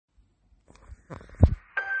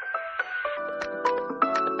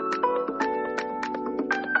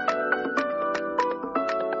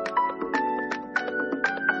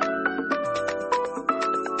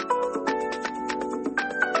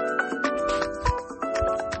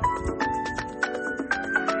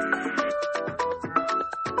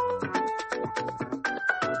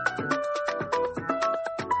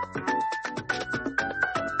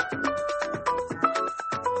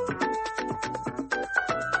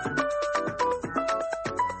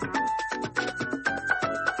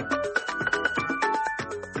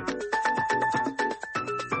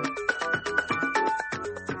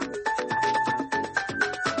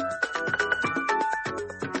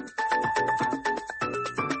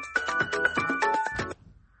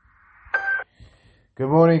Good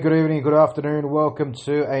morning, good evening, good afternoon. Welcome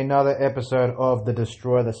to another episode of the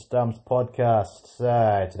Destroy the Stumps podcast.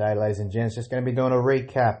 So today, ladies and gents, just going to be doing a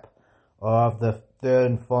recap of the third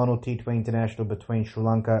and final T20 International between Sri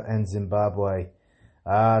Lanka and Zimbabwe.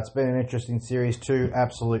 It's been an interesting series, two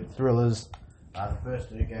absolute thrillers. The first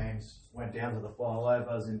two games went down to the final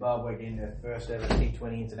over. Zimbabwe getting their first ever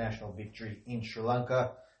T20 International victory in Sri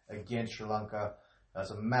Lanka against Sri Lanka.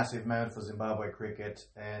 That's a massive moment for Zimbabwe cricket,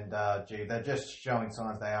 and they're just showing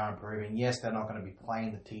signs they are improving. Yes, they're not going to be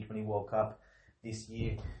playing the T20 World Cup this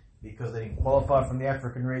year because they didn't qualify from the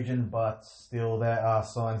African region, but still there are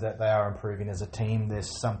signs that they are improving as a team.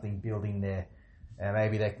 There's something building there, and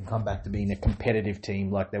maybe they can come back to being a competitive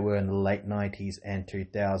team like they were in the late 90s and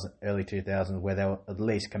early 2000s, where they were at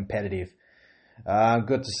least competitive.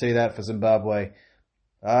 Good to see that for Zimbabwe.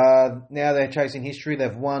 Now they're chasing history.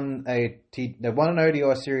 They've won an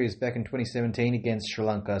ODI series back in 2017 against Sri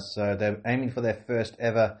Lanka, so they're aiming for their first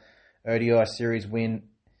ever ODI series win.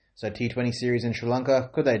 So T20 series in Sri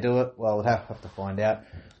Lanka. Could they do it? Well, we'll have to find out.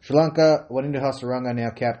 Sri Lanka, Wanindu Hasaranga,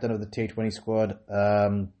 now captain of the T20 squad.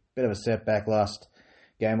 Bit of a setback last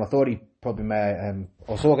game. I thought he probably may. I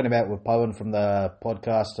was talking about with Pawan from the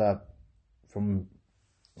podcast, from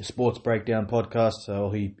the Sports Breakdown podcast.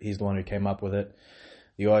 So he's the one who came up with it.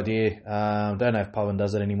 The idea. Don't know if Pawan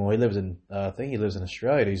does it anymore. He lives in, I think he lives in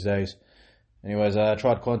Australia these days. Anyways, I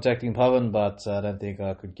tried contacting Pawan, but I don't think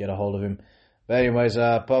I could get a hold of him. But anyways,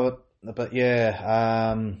 Pawan, but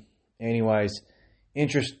yeah, anyways,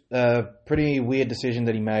 pretty weird decision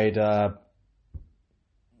that he made.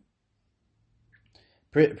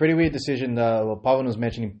 Pretty weird decision. Pawan was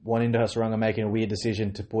mentioning Wanindu Hasaranga making a weird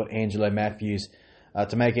decision to put Angelo Matthews,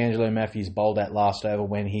 to make Angelo Matthews bowl that last over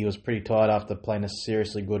when he was pretty tired after playing a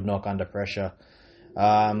seriously good knock under pressure.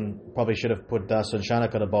 Probably should have put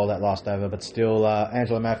Shanaka to bowl that last over, but still,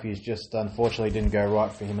 Angelo Matthews just unfortunately didn't go right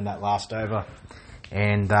for him in that last over.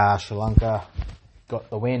 And Sri Lanka got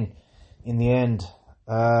the win in the end.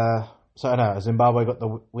 Zimbabwe got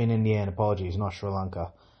the win in the end. Apologies, not Sri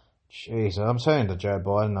Lanka. Jeez, I'm saying to Joe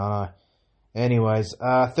Biden, I know. Anyways,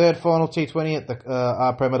 third final T20 at the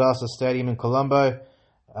Premadasa Stadium in Colombo.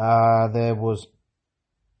 There was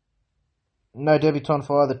no debutant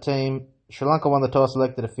for either team. Sri Lanka won the toss,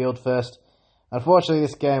 selected a field first. Unfortunately,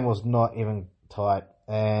 this game was not even tight,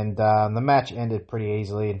 and the match ended pretty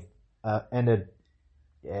easily. Ended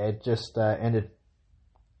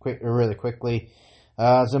really quickly.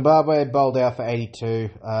 Zimbabwe bowled out for 82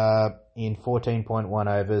 in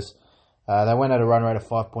 14.1 overs. They went at a run rate of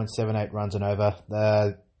 5.78 runs and over.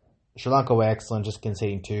 Sri Lanka were excellent, just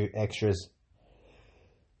conceding 2 extras.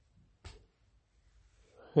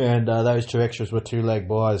 And those 2 extras were 2-leg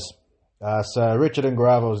buys. So Richard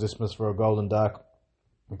Ngarava was dismissed for a golden duck.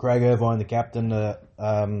 Craig Irvine, the captain, the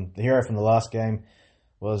hero from the last game,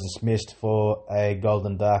 was dismissed for a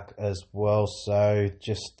golden duck as well. So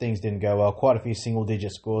just things didn't go well. Quite a few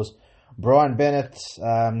single-digit scores. Brian Bennett,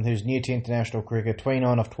 who's new to international cricket,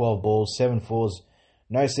 29 off 12 balls, 7 fours,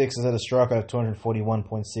 no sixes at a strike rate of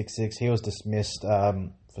 241.66. He was dismissed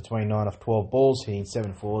for 29 off 12 balls, hitting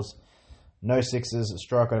 7 fours, no sixes, a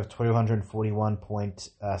strike rate of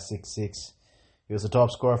 241.66. He was the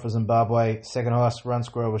top scorer for Zimbabwe. Second highest run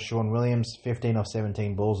scorer was Sean Williams, 15 off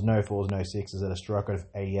 17 balls, no fours, no sixes at a strike rate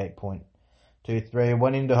of 88.23.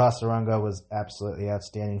 Wanindu Hasaranga was absolutely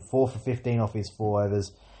outstanding, 4 for 15 off his 4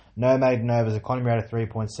 overs. No maiden overs, economy rate of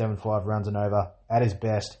 3.75 runs and over, at his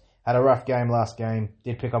best. Had a rough game last game,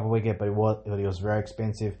 did pick up a wicket, but he was very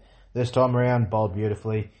expensive. This time around, bowled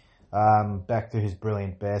beautifully, back to his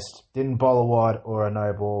brilliant best. Didn't bowl a wide or a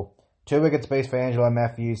no ball. 2 wickets apiece for Angelo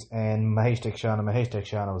Matthews and Mahesh Theekshana. Mahesh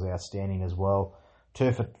Theekshana was outstanding as well.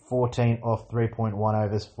 2 for 14 off 3.1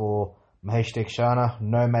 overs for Mahesh Theekshana.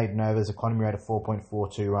 No maiden overs, economy rate of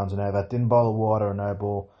 4.42 runs and over. Didn't bowl a wide or a no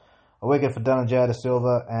ball. A wicket for Dhananjaya De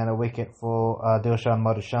Silva and a wicket for Dilshan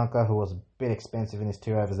Madhushankar, who was a bit expensive in his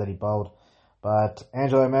 2 overs that he bowled. But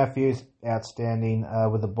Angelo Matthews, outstanding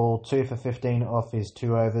with the ball, 2 for 15 off his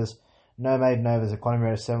 2 overs. No maiden overs, economy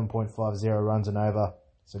rate of 7.50 runs and over.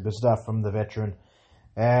 So good stuff from the veteran.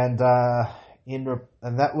 And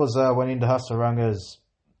that was went into Hasaranga's.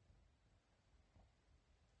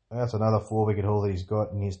 That's another 4-wicket haul that he's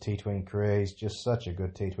got in his T20 career. He's just such a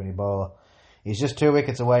good T20 bowler. He's just 2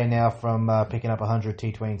 wickets away now from picking up 100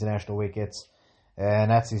 T20 international wickets.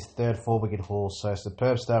 And that's his third 4-wicket haul. So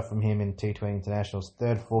superb stuff from him in T20 internationals.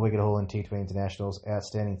 Third 4-wicket haul in T20 internationals.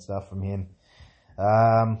 Outstanding stuff from him.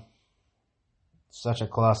 Such a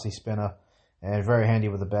classy spinner. And very handy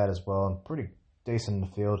with the bat as well. And pretty decent in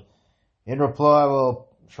the field. In reply,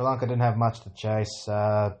 well, Sri Lanka didn't have much to chase.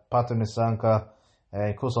 Patu Nisanka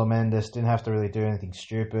and Kusal Mendes didn't have to really do anything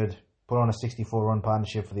stupid. Put on a 64-run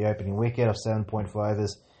partnership for the opening wicket of 7.5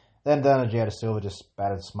 overs. Then Danajita Silva just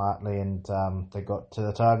batted smartly and they got to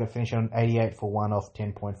the target, finishing on 88 for 1 off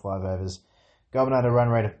 10.5 overs. Governor had a run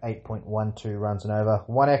rate of 8.12 runs and over.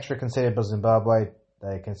 One extra conceded by Zimbabwe.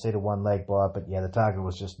 They conceded 1 leg by, but yeah, the target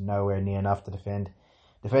was just nowhere near enough to defend.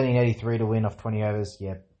 Defending 83 to win off 20 overs,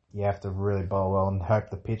 yeah, you have to really bowl well and hope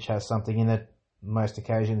the pitch has something in it most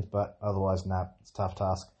occasions, but otherwise, nah, it's a tough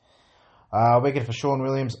task. Wicket for Sean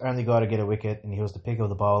Williams, only guy to get a wicket, and he was the pick of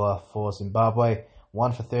the bowler for Zimbabwe.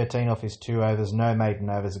 1 for 13 off his 2 overs, no maiden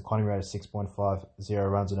overs, economy rate of 6.50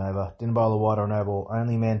 runs and over. Didn't bowl a wide or no ball,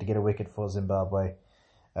 only man to get a wicket for Zimbabwe.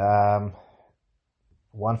 1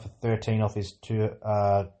 for 13 off his 2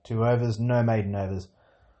 overs, no maiden overs.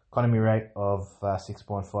 Economy rate of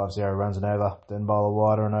 6.50 runs and over. Didn't bowl a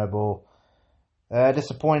wide or no ball.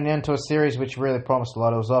 Disappointing end to a series which really promised a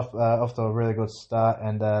lot. It was off to a really good start,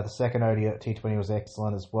 and the second ODI T20 was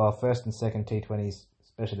excellent as well. First and second T20s,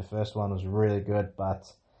 especially the first one, was really good,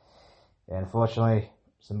 but unfortunately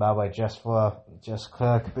Zimbabwe just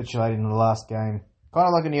capitulated in the last game. Kind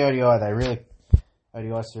of like in the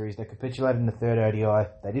ODI series, they capitulated in the third ODI.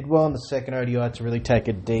 They did well in the second ODI to really take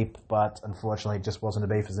it deep, but unfortunately it just wasn't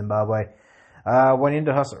to be for Zimbabwe. Went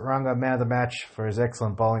into Hasaranga, man of the match for his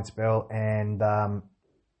excellent bowling spell, and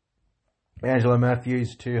Angelo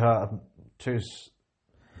Matthews, two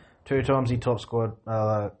times he top scored.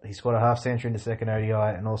 He scored a half century in the second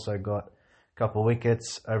ODI, and also got a couple of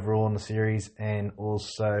wickets overall in the series, and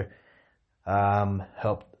also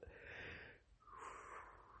helped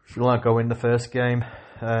Sri Lanka win the first game.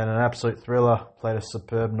 And an absolute thriller. Played a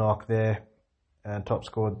superb knock there, and top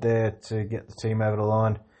scored there to get the team over the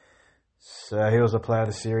line. So he was the player of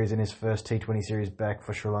the series in his first T20 series back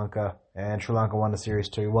for Sri Lanka, and Sri Lanka won the series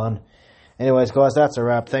 2-1. Anyways, guys, that's a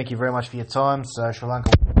wrap. Thank you very much for your time. So Sri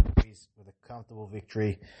Lanka won the series with a comfortable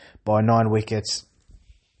victory by 9 wickets,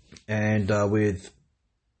 and with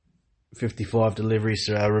 55 deliveries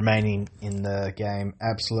remaining in the game,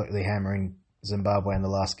 absolutely hammering Zimbabwe in the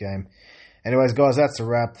last game. Anyways, guys, that's a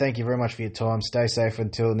wrap. Thank you very much for your time. Stay safe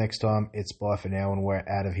until next time. It's bye for now, and we're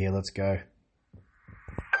out of here. Let's go.